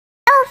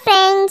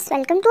students,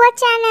 welcome to our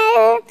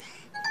channel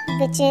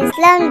which is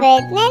Learn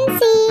with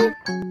Nancy.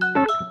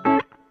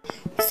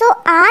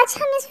 आज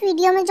हम इस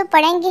video में जो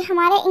पढ़ेंगे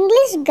हमारे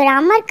इंग्लिश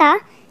ग्रामर का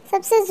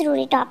सबसे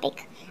ज़रूरी टॉपिक।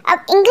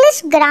 अब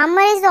English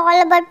grammar is all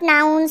about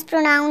nouns,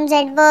 pronounce,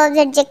 adverbs,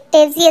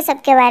 adjectives, ये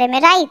सब के बारे में,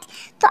 राइट।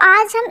 तो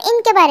आज हम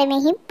इनके बारे में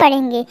ही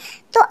पढ़ेंगे।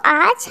 तो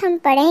आज हम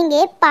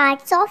पढ़ेंगे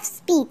पार्ट्स ऑफ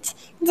स्पीच,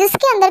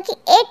 जिसके अंदर की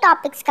 8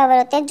 टॉपिक्स कवर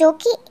होते हैं, जो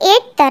कि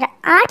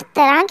 8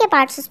 तरह के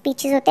पार्ट्स ऑफ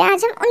स्पीचेस होते हैं।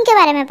 आज हम उनके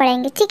बारे में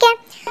पढ़ेंगे, ठीक है।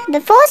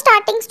 Before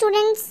starting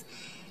students,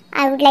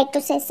 I would like to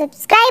say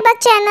subscribe our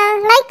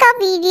channel, like our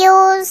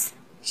videos,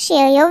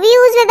 share your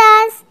views with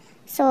us.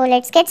 So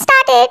let's get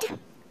started.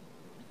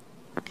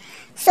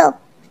 So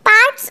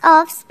parts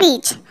of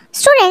speech.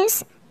 Students,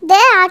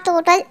 there are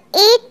total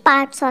 8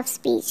 parts of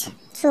speech.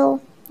 So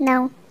now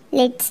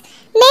let's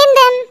name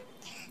them.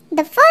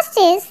 The first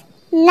is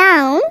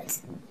nouns,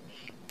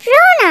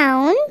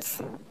 pronouns,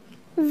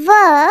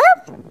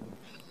 verb,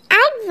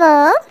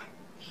 adverb,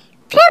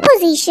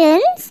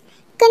 prepositions,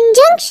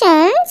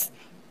 conjunctions,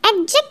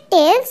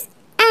 adjectives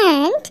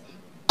and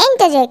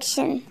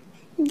interjection.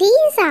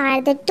 These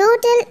are the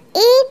total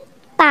 8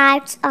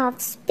 parts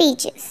of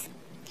speeches.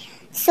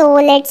 So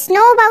let's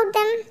know about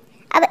them.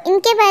 अब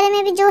इनके बारे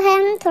में भी जो है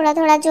हम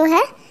थोड़ा जो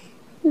है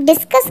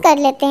डिस्कस कर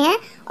लेते हैं,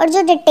 और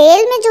जो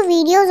डिटेल में जो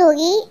वीडियोस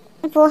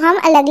होगी वो हम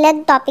अलग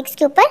अलग टॉपिक्स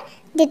के ऊपर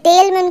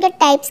डिटेल में, उनके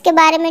टाइप्स के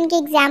बारे में, उनके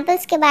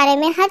एग्जांपल्स के बारे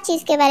में, हर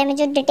चीज़ के बारे में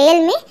जो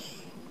डिटेल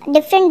में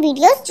डिफरेंट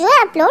वीडियोस जो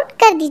है अपलोड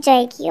कर दी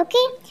जाएगी।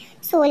 Okay,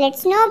 so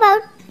let's know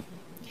about.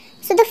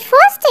 So the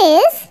first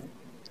is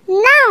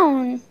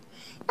noun.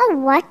 Now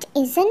what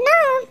is a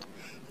noun?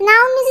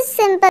 Noun is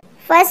simple.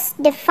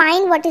 First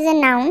define what is a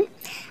noun.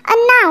 A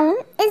noun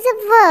is a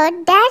word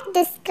that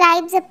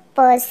describes a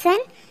person,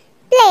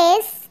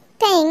 place,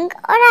 thing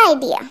or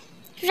idea.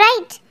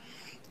 Right?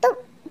 तो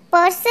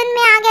person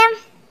में आ गया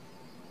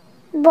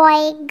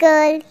boy,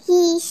 girl,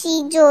 he, she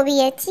जो भी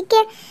है, ठीक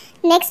है।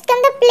 Next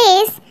come the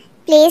place.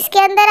 Place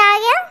के अंदर आ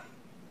गया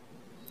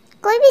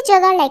कोई भी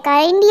जगह, लाइक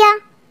इंडिया,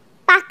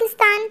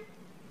 पाकिस्तान,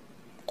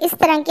 इस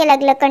तरह की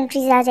अलग अलग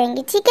कंट्रीज आ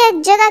जाएंगी, ठीक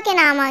है। जगह के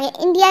नाम आ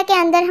गए इंडिया के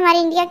अंदर, हमारे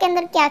इंडिया के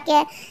अंदर क्या क्या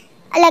है,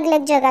 अलग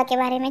अलग जगह के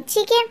बारे में,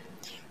 ठीक है।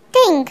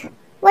 Thing,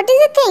 what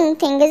is a thing?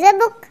 Thing is a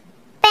book,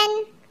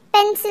 pen,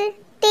 pencil,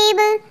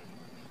 table,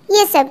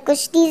 ये सब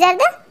कुछ, these are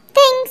the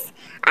things.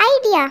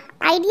 Idea,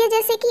 idea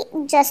जैसे कि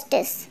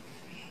जस्टिस,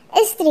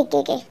 इस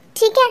तरीके के,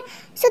 ठीक है।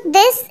 So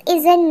this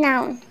is a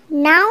noun.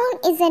 Noun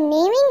is a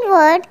naming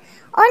word,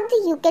 और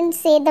you can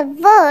say the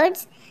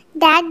words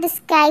that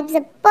describes a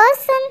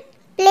person,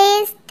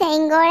 place,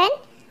 thing or an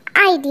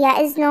idea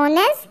is known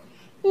as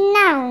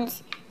nouns.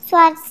 So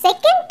our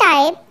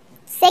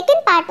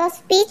second part of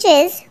speech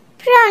is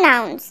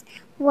pronouns.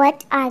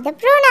 What are the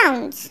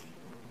pronouns?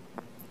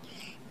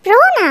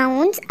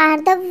 Pronouns are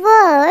the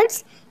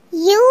words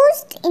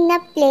used in a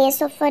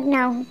place of a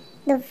noun.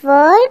 The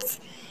words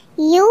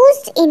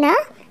used in a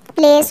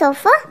place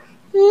of a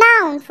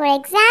noun. For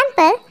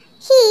example,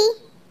 he,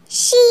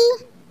 she,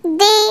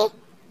 they,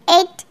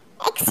 it,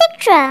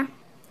 etc.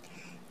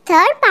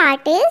 Third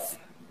part is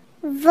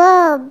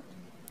verb.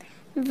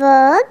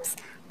 Verbs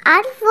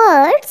are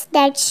words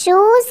that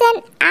shows an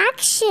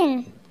action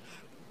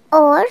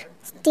or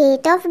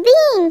state of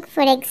being.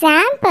 For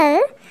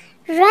example,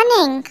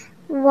 running,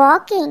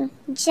 walking,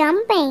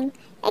 jumping,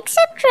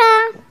 etc.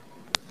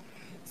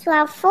 So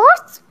our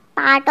fourth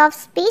part of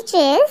speech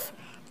is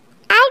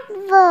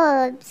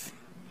adverbs.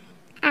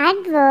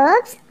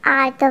 Adverbs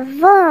are the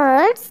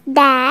words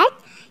that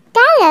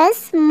tell us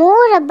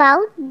more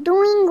about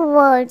doing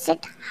words,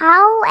 at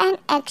how an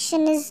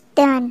action is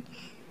done.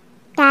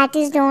 That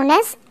is known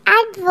as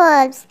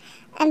adverbs.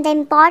 And the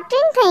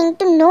important thing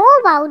to know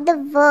about the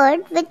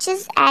word which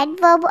is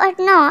adverb or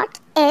not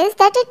is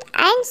that it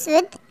ends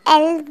with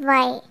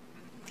ly.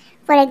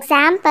 For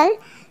example,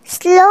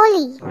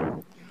 slowly,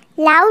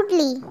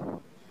 loudly,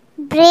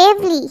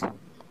 bravely,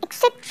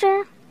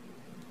 etc.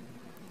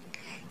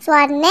 So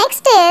our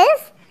next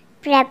is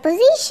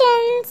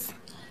prepositions.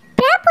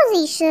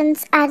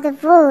 Prepositions are the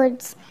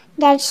words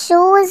that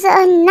shows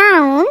a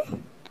noun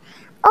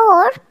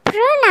or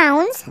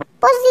pronoun's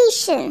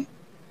position.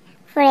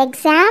 For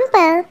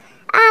example,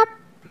 up,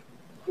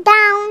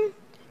 down,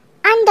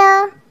 under,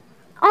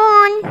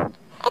 on,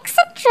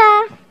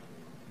 etc.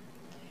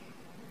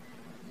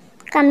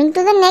 Coming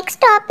to the next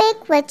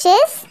topic, which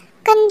is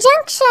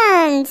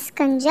conjunctions.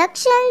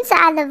 Conjunctions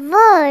are the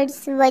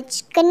words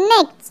which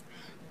connects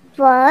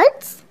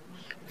words,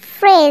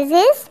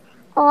 phrases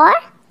or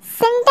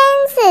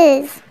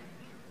sentences.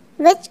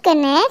 Which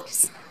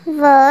connects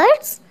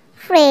words,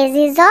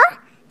 phrases or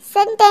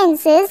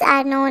sentences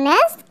are known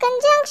as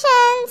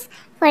conjunctions.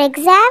 For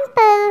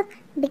example,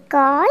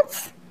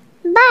 because,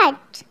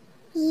 but,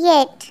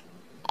 yet,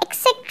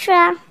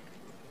 etc.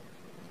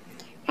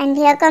 And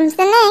here comes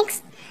the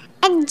next,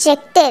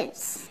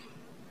 adjectives.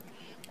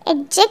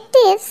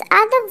 Adjectives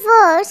are the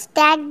words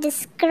that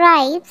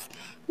describes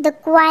the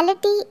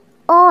quality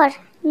or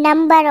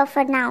number of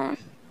a noun.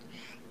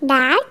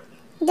 That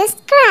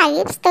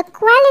describes the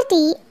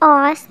quality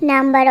or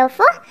number of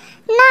a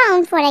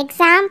noun. For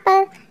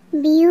example,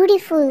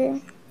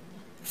 beautiful,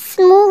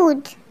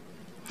 smooth,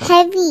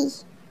 heavy,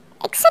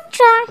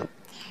 etc.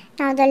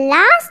 Now the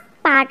last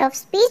part of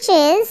speech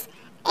is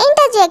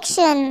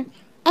interjection.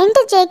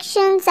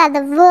 Interjections are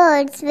the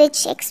words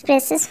which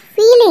expresses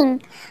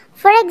feeling.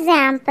 For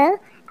example,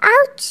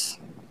 ouch,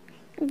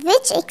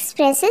 which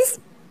expresses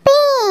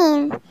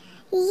pain.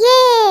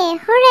 Yay,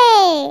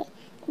 hooray.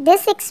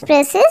 This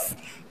expresses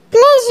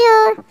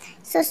pleasure.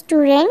 So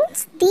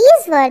students,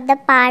 these were the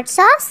parts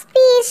of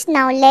speech.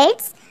 Now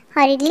let's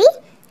hurriedly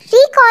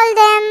recall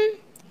them.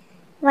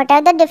 What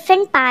are the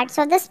different parts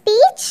of the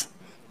speech?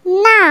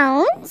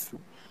 Nouns,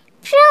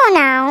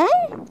 pronoun,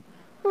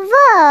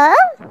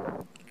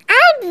 verb,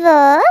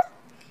 adverb,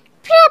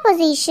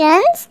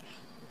 prepositions,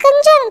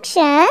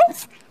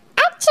 conjunctions,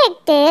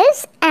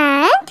 adjectives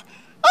and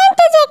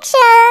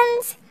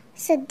interjections.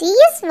 So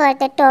these were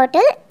the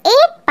total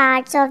 8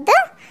 parts of the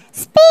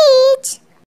speech.